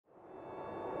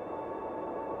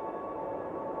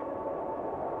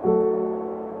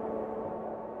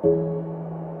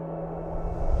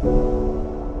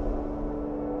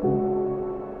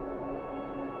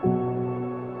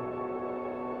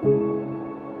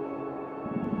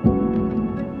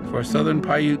For Southern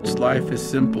Paiutes, life is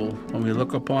simple. When we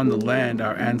look upon the land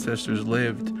our ancestors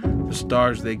lived, the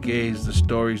stars they gazed, the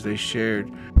stories they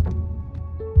shared,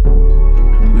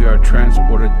 we are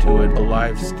transported to an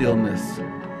alive stillness.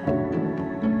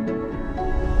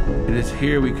 It is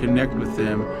here we connect with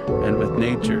them and with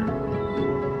nature.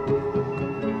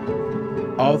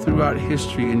 All throughout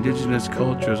history, indigenous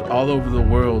cultures all over the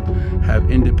world have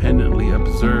independently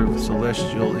observed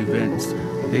celestial events.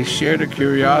 They shared a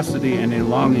curiosity and a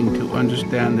longing to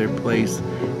understand their place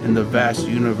in the vast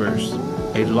universe,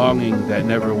 a longing that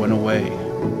never went away.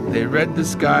 They read the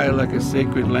sky like a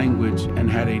sacred language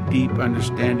and had a deep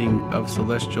understanding of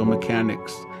celestial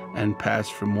mechanics and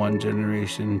passed from one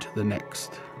generation to the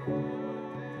next.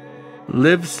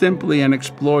 Live simply and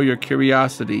explore your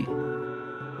curiosity.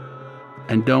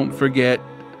 And don't forget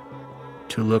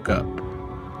to look up.